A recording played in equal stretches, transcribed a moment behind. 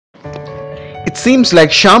It seems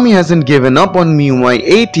like Xiaomi hasn't given up on MIUI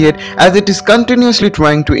 8 yet, as it is continuously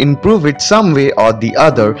trying to improve it some way or the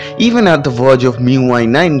other, even at the verge of MIUI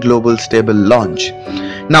 9 global stable launch.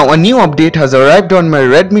 Now a new update has arrived on my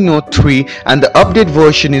Redmi Note 3 and the update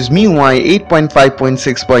version is MIUI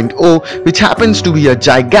 8.5.6.0, which happens to be a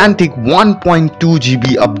gigantic 1.2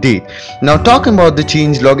 GB update. Now talking about the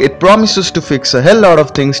changelog, it promises to fix a hell lot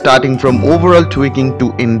of things, starting from overall tweaking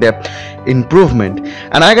to in-depth improvement.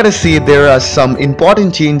 And I gotta say, there are some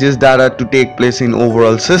important changes that are to take place in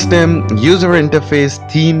overall system, user interface,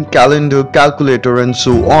 theme, calendar, calculator and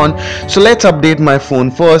so on. So let's update my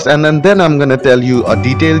phone first, and then I'm gonna tell you a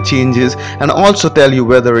detailed changes and also tell you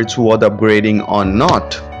whether it's worth upgrading or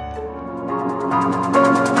not.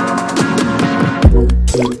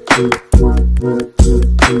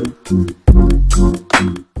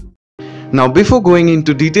 Now before going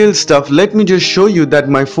into detailed stuff, let me just show you that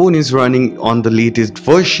my phone is running on the latest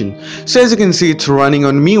version. So as you can see, it's running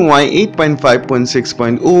on MIUI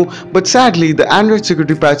 8.5.6.0, but sadly the Android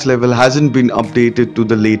security patch level hasn't been updated to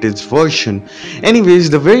the latest version. Anyways,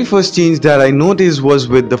 the very first change that I noticed was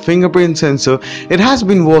with the fingerprint sensor. It has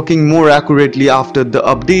been working more accurately after the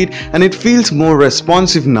update and it feels more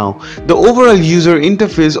responsive now. The overall user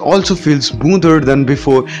interface also feels smoother than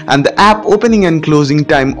before, and the app opening and closing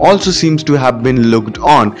time also seems to have been looked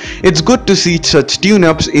on. It's good to see such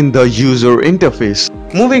tune-ups in the user interface.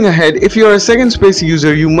 Moving ahead, if you are a second space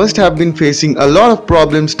user, you must have been facing a lot of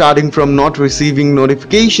problems, starting from not receiving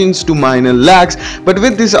notifications to minor lags, but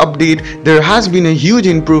with this update there has been a huge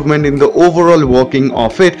improvement in the overall working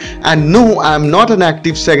of it. And no, I am not an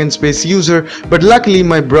active second space user, but luckily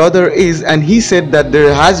my brother is, and he said that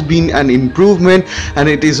there has been an improvement and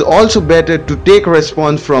it is also better to take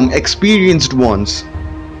response from experienced ones.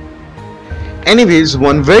 Anyways,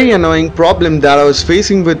 one very annoying problem that I was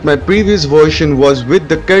facing with my previous version was with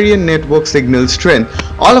the carrier network signal strength.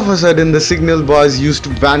 All of a sudden the signal bars used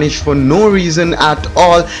to vanish for no reason at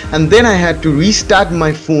all, and then I had to restart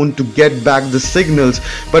my phone to get back the signals.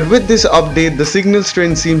 But with this update, the signal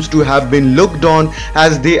strength seems to have been looked on,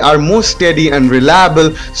 as they are more steady and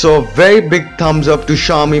reliable. So a very big thumbs up to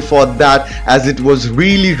Xiaomi for that, as it was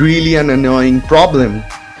really an annoying problem.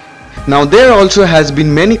 Now there also has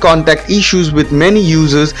been many contact issues with many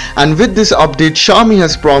users, and with this update Xiaomi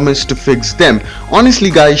has promised to fix them. Honestly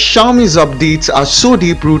guys, Xiaomi's updates are so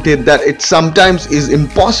deep rooted that it sometimes is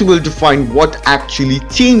impossible to find what actually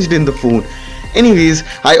changed in the phone. Anyways,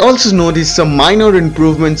 I also noticed some minor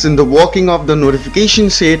improvements in the working of the notification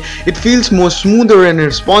shade. It feels more smoother and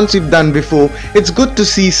responsive than before. It's good to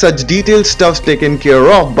see such detailed stuff taken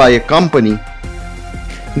care of by a company.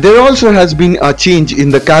 There also has been a change in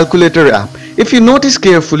the calculator app. If you notice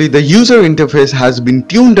carefully, the user interface has been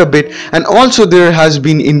tuned a bit, and also there has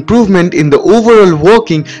been improvement in the overall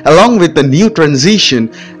working along with the new transition.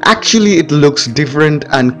 Actually, it looks different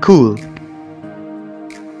and cool.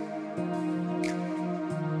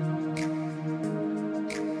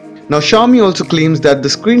 Now Xiaomi also claims that the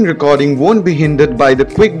screen recording won't be hindered by the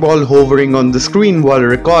quick ball hovering on the screen while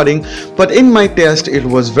recording, but in my test it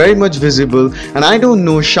was very much visible, and I don't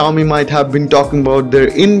know, Xiaomi might have been talking about their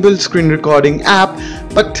inbuilt screen recording app,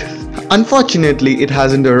 but unfortunately it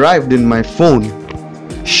hasn't arrived in my phone.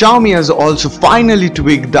 Xiaomi has also finally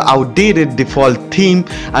tweaked the outdated default theme,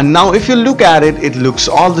 and now if you look at it, it looks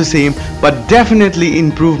all the same, but definitely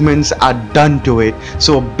improvements are done to it.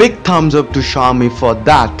 So a big thumbs up to Xiaomi for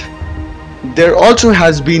that. There also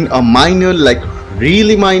has been a minor,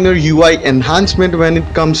 really minor UI enhancement when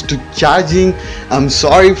it comes to charging. I'm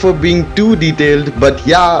sorry for being too detailed, but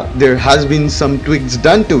yeah, there has been some tweaks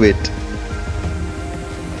done to it.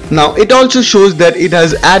 Now it also shows that it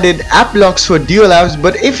has added app locks for dual apps,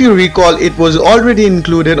 but if you recall, it was already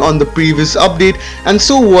included on the previous update, and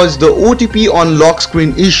so was the OTP on lock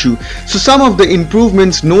screen issue. So some of the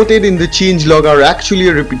improvements noted in the changelog are actually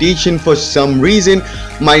a repetition for some reason,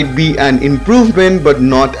 might be an improvement but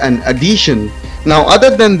not an addition. Now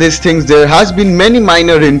other than these things, there has been many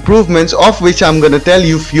minor improvements, of which I'm gonna tell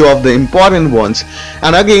you few of the important ones,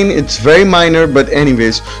 and again it's very minor, but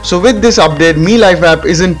anyways. So with this update, Mi Life app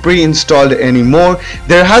isn't pre-installed anymore.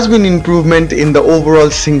 There has been improvement in the overall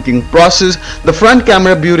syncing process. The front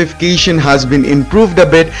camera beautification has been improved a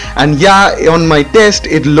bit, and yeah, on my test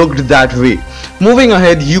it looked that way. Moving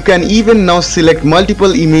ahead, you can even now select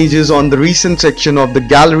multiple images on the recent section of the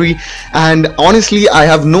gallery, and honestly I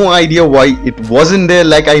have no idea why it wasn't there,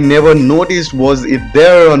 like I never noticed was it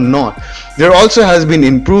there or not. There also has been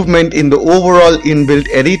improvement in the overall inbuilt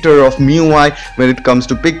editor of MIUI when it comes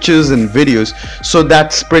to pictures and videos. So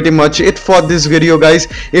that's pretty much it for this video, guys.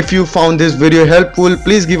 If you found this video helpful,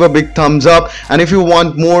 please give a big thumbs up, and if you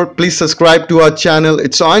want more, please subscribe to our channel.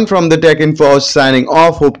 It's Owen from the Tech Info signing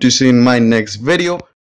off. Hope to see you in my next video.